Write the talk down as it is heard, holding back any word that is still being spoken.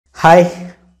Hi,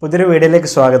 പുതിയൊരു വീഡിയോയിലേക്ക്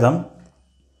സ്വാഗതം.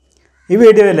 ഈ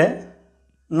വീഡിയോയിൽ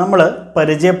നമ്മൾ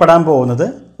പരിചയപ്പെടാൻ പോകുന്നത്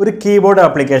ഒരു കീബോർഡ്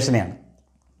ആപ്ലിക്കേഷനെയാണ്.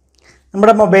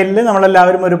 നമ്മുടെ മൊബൈലിൽ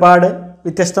നമ്മളെല്ലാവരും ഒരുപാട്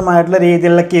വ്യത്യസ്തമായിട്ടുള്ള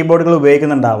രീതിയിലുള്ള കീബോർഡുകൾ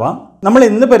ഉപയോഗിക്കുന്നുണ്ടാവാം. നമ്മൾ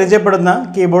ഇന്ന് പരിചയപ്പെടുന്ന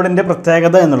കീബോർഡിൻ്റെ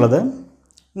പ്രത്യേകത എന്നുള്ളത്,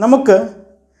 നമുക്ക്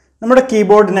നമ്മുടെ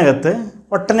കീബോർഡിനകത്ത്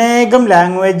ഒട്ടനേകം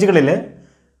ലാംഗ്വേജുകളിൽ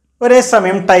ഒരേ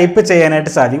സമയം ടൈപ്പ്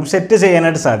ചെയ്യാനായിട്ട് സാധിക്കും, സെറ്റ്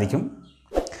ചെയ്യാനായിട്ട് സാധിക്കും.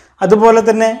 അതുപോലെ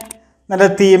തന്നെ നല്ല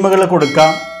തീമുകൾ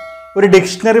കൊടുക്കാം, ഒരു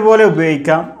ഡിക്ഷണറി പോലെ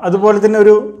ഉപയോഗിക്കാം. അതുപോലെ തന്നെ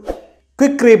ഒരു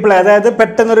ക്വിക്ക് റീപ്ലൈ, അതായത്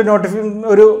പെട്ടെന്നൊരു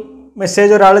ഒരു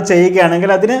മെസ്സേജ് ഒരാൾ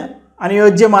ചെയ്യുകയാണെങ്കിൽ അതിന്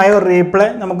അനുയോജ്യമായ ഒരു റീപ്ലൈ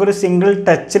നമുക്കൊരു സിംഗിൾ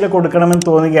ടച്ചിൽ കൊടുക്കണമെന്ന്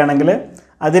തോന്നുകയാണെങ്കിൽ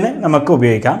അതിന് നമുക്ക്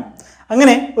ഉപയോഗിക്കാം.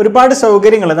 അങ്ങനെ ഒരുപാട്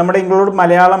സൗകര്യങ്ങൾ നമ്മുടെ ഇൻക്ലൂഡ്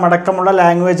മലയാളം അടക്കമുള്ള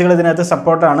ലാംഗ്വേജുകൾ ഇതിനകത്ത്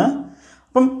സപ്പോർട്ടാണ്.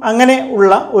 അപ്പം അങ്ങനെ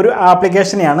ഉള്ള ഒരു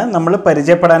ആപ്ലിക്കേഷനെയാണ് നമ്മൾ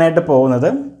പരിചയപ്പെടാനായിട്ട് പോകുന്നത്.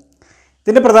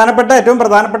 ഇതിൻ്റെ ഏറ്റവും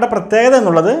പ്രധാനപ്പെട്ട പ്രത്യേകത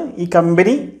എന്നുള്ളത്, ഈ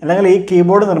കമ്പനി അല്ലെങ്കിൽ ഈ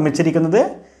കീബോർഡ് നിർമ്മിച്ചിരിക്കുന്നത്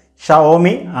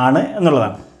ഷവോമി ആണ്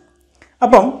എന്നുള്ളതാണ്.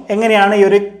 അപ്പം എങ്ങനെയാണ് ഈ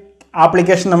ഒരു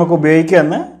ആപ്ലിക്കേഷൻ നമുക്ക് ഉപയോഗിക്കുക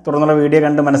എന്ന് തുടർന്നുള്ള വീഡിയോ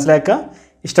കണ്ട് മനസ്സിലാക്കുക.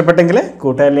 ഇഷ്ടപ്പെട്ടെങ്കിൽ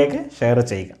കൂട്ടുകാരിലേക്ക് ഷെയർ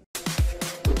ചെയ്യുക.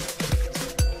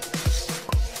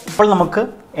 അപ്പോൾ നമുക്ക്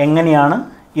എങ്ങനെയാണ്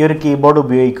ഈ ഒരു കീബോർഡ്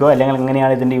ഉപയോഗിക്കുക, അല്ലെങ്കിൽ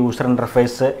എങ്ങനെയാണ് ഇതിൻ്റെ യൂസർ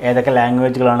ഇൻ്റർഫേസ്, ഏതൊക്കെ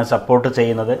ലാംഗ്വേജുകളാണ് സപ്പോർട്ട്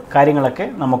ചെയ്യുന്നത്, കാര്യങ്ങളൊക്കെ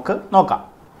നമുക്ക് നോക്കാം.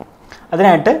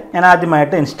 അതിനായിട്ട് ഞാൻ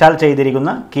ആദ്യമായിട്ട് ഇൻസ്റ്റാൾ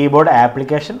ചെയ്തിരിക്കുന്ന കീബോർഡ്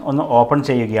ആപ്ലിക്കേഷൻ ഒന്ന് ഓപ്പൺ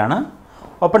ചെയ്യുകയാണ്.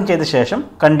 ഓപ്പൺ ചെയ്ത ശേഷം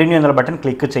കണ്ടിന്യൂ എന്നുള്ള ബട്ടൺ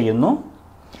ക്ലിക്ക് ചെയ്യുന്നു.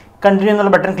 കണ്ടിന്യൂ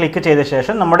എന്നുള്ള ബട്ടൺ ക്ലിക്ക് ചെയ്ത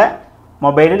ശേഷം നമ്മുടെ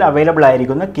മൊബൈലിൽ അവൈലബിൾ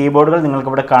ആയിരിക്കുന്ന കീബോർഡുകൾ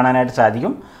നിങ്ങൾക്കിവിടെ കാണാനായിട്ട്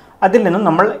സാധിക്കും. അതിൽ നിന്നും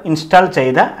നമ്മൾ ഇൻസ്റ്റാൾ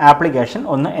ചെയ്ത ആപ്ലിക്കേഷൻ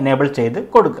ഒന്ന് എനേബിൾ ചെയ്ത്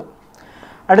കൊടുക്കുക.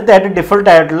 അടുത്തായിട്ട്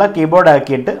ഡിഫോൾട്ടായിട്ടുള്ള കീബോർഡ്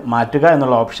ആക്കിയിട്ട് മാറ്റുക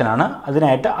എന്നുള്ള ഓപ്ഷനാണ്.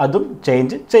 അതിനായിട്ട് അതും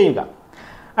ചേഞ്ച് ചെയ്യുക.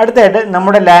 അടുത്തായിട്ട്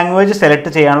നമ്മുടെ ലാംഗ്വേജ് സെലക്ട്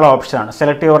ചെയ്യാനുള്ള ഓപ്ഷനാണ്.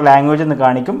 സെലക്ട് യുവർ ലാംഗ്വേജ് എന്ന്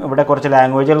കാണിക്കും. ഇവിടെ കുറച്ച്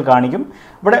ലാംഗ്വേജുകൾ കാണിക്കും.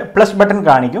 ഇവിടെ പ്ലസ് ബട്ടൺ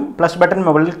കാണിക്കും. പ്ലസ് ബട്ടൺ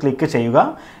മുകളിൽ ക്ലിക്ക് ചെയ്യുക.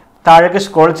 താഴേക്ക്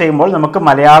സ്ക്രോൾ ചെയ്യുമ്പോൾ നമുക്ക്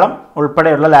മലയാളം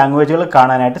ഉൾപ്പെടെയുള്ള ലാംഗ്വേജുകൾ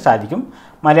കാണാനായിട്ട് സാധിക്കും.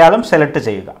 മലയാളം സെലക്ട്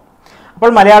ചെയ്യുക. അപ്പോൾ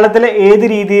മലയാളത്തിലെ ഏത്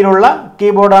രീതിയിലുള്ള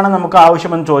കീബോർഡാണ് നമുക്ക്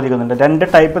ആവശ്യമെന്ന് ചോദിക്കുന്നുണ്ട്. രണ്ട്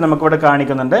ടൈപ്പ് നമുക്കിവിടെ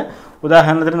കാണിക്കുന്നുണ്ട്.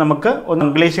 ഉദാഹരണത്തിന് നമുക്ക് ഒന്ന്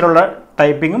ഇംഗ്ലീഷിലുള്ള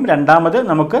ടൈപ്പിങ്ങും, രണ്ടാമത്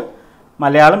നമുക്ക്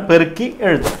മലയാളം പെറുക്കി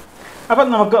എഴുതും. അപ്പം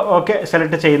നമുക്ക് ഓക്കെ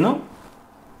സെലക്ട് ചെയ്യുന്നു.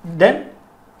 ദെൻ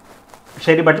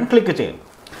ശരി ബട്ടൺ ക്ലിക്ക് ചെയ്യും.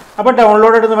 അപ്പോൾ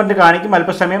ഡൗൺലോഡ് എന്ന് പറഞ്ഞിട്ട് കാണിക്കും.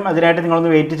 അല്പസമയം അതിനായിട്ട്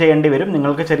നിങ്ങളൊന്ന് വെയിറ്റ് ചെയ്യേണ്ടി വരും.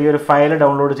 നിങ്ങൾക്ക് ചെറിയൊരു ഫയൽ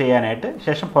ഡൗൺലോഡ് ചെയ്യാനായിട്ട്.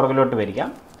 ശേഷം പുറകിലോട്ട് വരിക.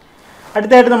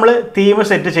 അടുത്തായിട്ട് നമ്മൾ തീം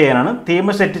സെറ്റ് ചെയ്യാനാണ്. തീം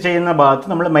സെറ്റ് ചെയ്യുന്ന ഭാഗത്ത്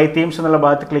നമ്മൾ മൈ തീംസ് എന്നുള്ള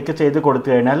ഭാഗത്ത് ക്ലിക്ക് ചെയ്ത് കൊടുത്തു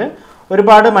കഴിഞ്ഞാൽ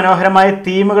ഒരുപാട് മനോഹരമായ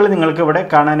തീമുകൾ നിങ്ങൾക്ക് ഇവിടെ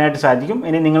കാണാനായിട്ട് സാധിക്കും.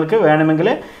 ഇനി നിങ്ങൾക്ക് വേണമെങ്കിൽ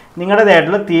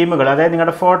നിങ്ങളുടേതായിട്ടുള്ള തീമുകൾ, അതായത്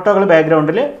നിങ്ങളുടെ ഫോട്ടോകൾ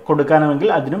ബാക്ക്ഗ്രൗണ്ടിൽ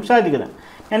കൊടുക്കാനാണെങ്കിൽ അതിനും സാധിക്കുന്നത്.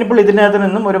 ഞാനിപ്പോൾ ഇതിനകത്ത്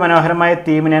നിന്നും ഒരു മനോഹരമായ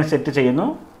തീം ഞാൻ സെറ്റ് ചെയ്യുന്നു.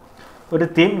 ഒരു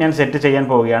തീം ഞാൻ സെറ്റ് ചെയ്യാൻ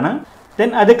പോവുകയാണ്.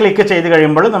 ദെൻ അത് ക്ലിക്ക് ചെയ്ത്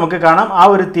കഴിയുമ്പോൾ നമുക്ക് കാണാം ആ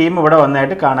ഒരു തീം ഇവിടെ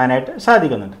വന്നായിട്ട് കാണാനായിട്ട്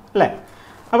സാധിക്കുന്നുണ്ട് അല്ലേ.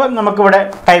 അപ്പം നമുക്കിവിടെ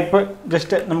ടൈപ്പ്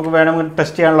ജസ്റ്റ് നമുക്ക് വേണമെങ്കിൽ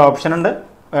ടെസ്റ്റ് ചെയ്യാനുള്ള ഓപ്ഷൻ ഉണ്ട്.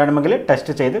 വേണമെങ്കിൽ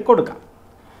ടെസ്റ്റ് ചെയ്ത് കൊടുക്കാം.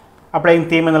 അപ്ലൈയിങ്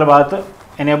തീം എന്നുള്ള ഭാഗത്ത്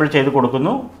എനേബിൾ ചെയ്ത്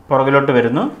കൊടുക്കുന്നു. പുറകിലോട്ട്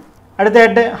വരുന്നു.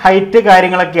 അടുത്തായിട്ട് ഹൈറ്റ്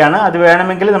കാര്യങ്ങളൊക്കെയാണ്. അത്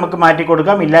വേണമെങ്കിൽ നമുക്ക് മാറ്റി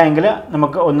കൊടുക്കാം. ഇല്ല എങ്കിൽ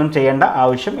നമുക്ക് ഒന്നും ചെയ്യേണ്ട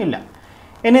ആവശ്യം ഇല്ല.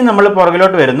 ഇനി നമ്മൾ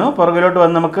പുറകിലോട്ട് വരുന്നു. പുറകിലോട്ട്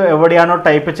വന്ന് നമുക്ക് എവിടെയാണോ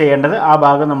ടൈപ്പ് ചെയ്യേണ്ടത് ആ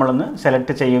ഭാഗം നമ്മളൊന്ന്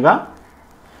സെലക്ട് ചെയ്യുക.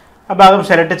 ആ ഭാഗം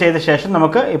സെലക്ട് ചെയ്ത ശേഷം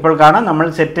നമുക്ക് ഇപ്പോൾ കാണാം നമ്മൾ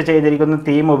സെറ്റ് ചെയ്തിരിക്കുന്ന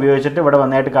തീം ഉപയോഗിച്ചിട്ട് ഇവിടെ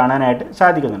വന്നായിട്ട് കാണാനായിട്ട്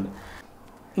സാധിക്കുന്നുണ്ട്.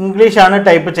 ഇംഗ്ലീഷാണ്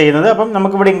ടൈപ്പ് ചെയ്യുന്നത്. അപ്പം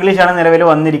നമുക്കിവിടെ ഇംഗ്ലീഷാണ് നിലവിൽ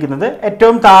വന്നിരിക്കുന്നത്.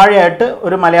 ഏറ്റവും താഴെയായിട്ട്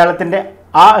ഒരു മലയാളത്തിൻ്റെ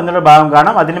ആ എന്നുള്ള ഭാഗം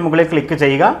കാണാം. അതിന് മുകളിൽ ക്ലിക്ക്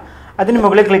ചെയ്യുക. അതിന്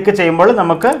മുകളിൽ ക്ലിക്ക് ചെയ്യുമ്പോൾ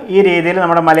നമുക്ക് ഈ രീതിയിൽ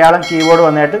നമ്മുടെ മലയാളം കീബോർഡ്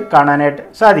വന്നായിട്ട് കാണാനായിട്ട്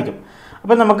സാധിക്കും.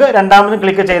 അപ്പം നമുക്ക് രണ്ടാമത്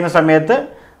ക്ലിക്ക് ചെയ്യുന്ന സമയത്ത്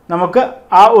നമുക്ക്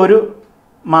ആ ഒരു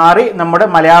മാറി നമ്മുടെ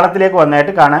മലയാളത്തിലേക്ക്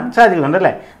വന്നായിട്ട് കാണാൻ സാധിക്കുന്നുണ്ട്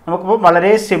അല്ലേ. നമുക്കിപ്പോൾ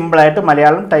വളരെ സിമ്പിളായിട്ട്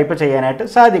മലയാളം ടൈപ്പ് ചെയ്യാനായിട്ട്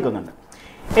സാധിക്കുന്നുണ്ട്.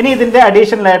 ഇനി ഇതിൻ്റെ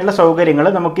അഡീഷണൽ ആയിട്ടുള്ള സൗകര്യങ്ങൾ,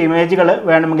 നമുക്ക് ഇമേജുകൾ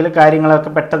വേണമെങ്കിൽ കാര്യങ്ങളൊക്കെ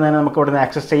പെട്ടെന്ന് തന്നെ നമുക്ക് ഇവിടെ നിന്ന്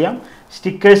ആക്സസ് ചെയ്യാം.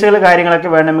 സ്റ്റിക്കേഴ്സുകൾ കാര്യങ്ങളൊക്കെ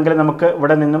വേണമെങ്കിൽ നമുക്ക്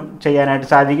ഇവിടെ നിന്നും ചെയ്യാനായിട്ട്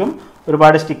സാധിക്കും.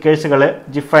 ഒരുപാട് സ്റ്റിക്കേഴ്സുകൾ,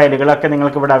 ജിഫ് ഫയലുകളൊക്കെ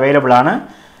നിങ്ങൾക്ക് ഇവിടെ അവൈലബിൾ ആണ്.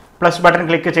 പ്ലസ് ബട്ടൺ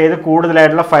ക്ലിക്ക് ചെയ്ത്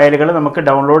കൂടുതലായിട്ടുള്ള ഫയലുകൾ നമുക്ക്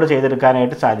ഡൗൺലോഡ്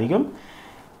ചെയ്തെടുക്കാനായിട്ട് സാധിക്കും.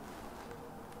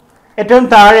 ഏറ്റവും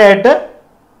താഴെയായിട്ട്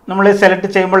നമ്മൾ സെലക്ട്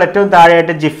ചെയ്യുമ്പോൾ ഏറ്റവും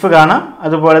താഴെയായിട്ട് ജിഫ് കാണാം.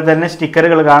 അതുപോലെ തന്നെ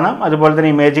സ്റ്റിക്കറുകൾ കാണാം. അതുപോലെ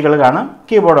തന്നെ ഇമേജുകൾ കാണാം.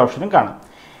 കീബോർഡ് ഓപ്ഷനും കാണാം.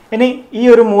 ഇനി ഈ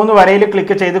ഒരു 3 വരയിൽ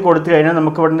ക്ലിക്ക് ചെയ്ത് കൊടുത്തു കഴിഞ്ഞാൽ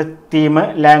നമുക്ക് ഇവിടുന്ന് തീം,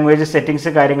 ലാംഗ്വേജ് സെറ്റിങ്സ്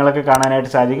കാര്യങ്ങളൊക്കെ കാണാനായിട്ട്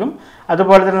സാധിക്കും.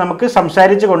 അതുപോലെ തന്നെ നമുക്ക്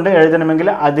സംസാരിച്ച് കൊണ്ട് എഴുതണമെങ്കിൽ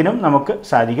അതിനും നമുക്ക്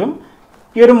സാധിക്കും.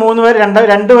 ഈ ഒരു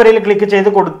 2 വരയിൽ ക്ലിക്ക് ചെയ്ത്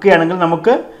കൊടുക്കുകയാണെങ്കിൽ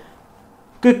നമുക്ക്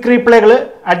ക്വിക്ക് റീപ്ലൈകൾ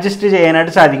അഡ്ജസ്റ്റ്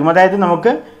ചെയ്യാനായിട്ട് സാധിക്കും. അതായത്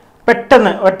നമുക്ക്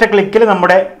പെട്ടെന്ന് ഒറ്റ ക്ലിക്കിൽ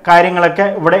നമ്മുടെ കാര്യങ്ങളൊക്കെ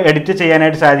ഇവിടെ എഡിറ്റ്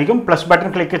ചെയ്യാനായിട്ട് സാധിക്കും. പ്ലസ് ബട്ടൺ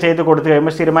ക്ലിക്ക് ചെയ്ത് കൊടുത്തു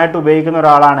കഴിയുമ്പോൾ സ്ഥിരമായിട്ട് ഉപയോഗിക്കുന്ന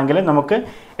ഒരാളാണെങ്കിൽ നമുക്ക്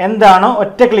എന്താണോ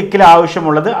ഒറ്റ ക്ലിക്കിൽ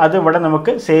ആവശ്യമുള്ളത് അത് ഇവിടെ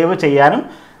നമുക്ക് സേവ് ചെയ്യാനും,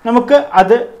 നമുക്ക്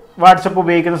അത് വാട്സപ്പ്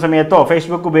ഉപയോഗിക്കുന്ന സമയത്തോ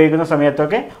ഫേസ്ബുക്ക് ഉപയോഗിക്കുന്ന സമയത്തോ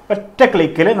ഒക്കെ ഒറ്റ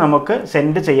ക്ലിക്കിൽ നമുക്ക്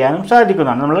സെൻഡ് ചെയ്യാനും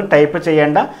സാധിക്കുന്നതാണ്. നമ്മൾ ടൈപ്പ്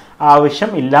ചെയ്യേണ്ട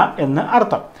ആവശ്യം ഇല്ല എന്ന്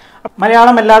അർത്ഥം.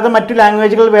 മലയാളം അല്ലാതെ മറ്റു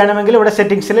ലാംഗ്വേജുകൾ വേണമെങ്കിൽ ഇവിടെ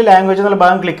സെറ്റിംഗ്സിൽ ലാംഗ്വേജ് എന്നുള്ള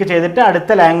ഭാഗം ക്ലിക്ക് ചെയ്തിട്ട്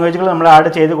അടുത്ത ലാംഗ്വേജുകൾ നമ്മൾ ആഡ്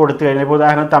ചെയ്ത് കൊടുത്തു കഴിഞ്ഞാൽ, ഇപ്പോൾ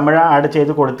ഉദാഹരണം തമിഴ് ആഡ്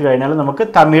ചെയ്ത് കൊടുത്തു കഴിഞ്ഞാൽ നമുക്ക്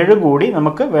തമിഴ് കൂടി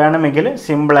നമുക്ക് വേണമെങ്കിൽ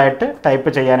സിമ്പിളായിട്ട്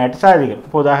ടൈപ്പ് ചെയ്യാനായിട്ട് സാധിക്കും.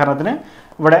 ഇപ്പോൾ ഉദാഹരണത്തിന്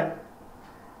ഇവിടെ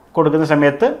കൊടുക്കുന്ന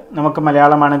സമയത്ത് നമുക്ക്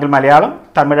മലയാളമാണെങ്കിൽ മലയാളം,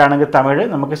 തമിഴാണെങ്കിൽ തമിഴ്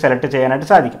നമുക്ക് സെലക്ട് ചെയ്യാനായിട്ട്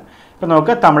സാധിക്കും. ഇപ്പോൾ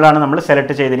നോക്കുക, തമിഴാണ് നമ്മൾ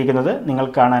സെലക്ട് ചെയ്തിരിക്കുന്നത്,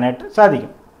 നിങ്ങൾക്ക് കാണാനായിട്ട്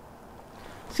സാധിക്കും.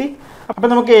 അപ്പോൾ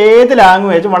നമുക്ക് ഏത്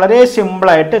ലാംഗ്വേജും വളരെ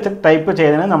സിമ്പിളായിട്ട് ടൈപ്പ്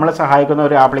ചെയ്തതിന് നമ്മളെ സഹായിക്കുന്ന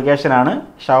ഒരു ആപ്ലിക്കേഷനാണ്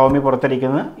ഷവോമി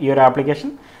പുറത്തിരിക്കുന്ന ഈ ഒരു ആപ്ലിക്കേഷൻ.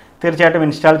 തീർച്ചയായിട്ടും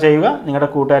ഇൻസ്റ്റാൾ ചെയ്യുക, നിങ്ങളുടെ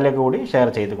കൂട്ടുകാരിലേക്ക് കൂടി ഷെയർ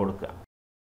ചെയ്ത് കൊടുക്കുക.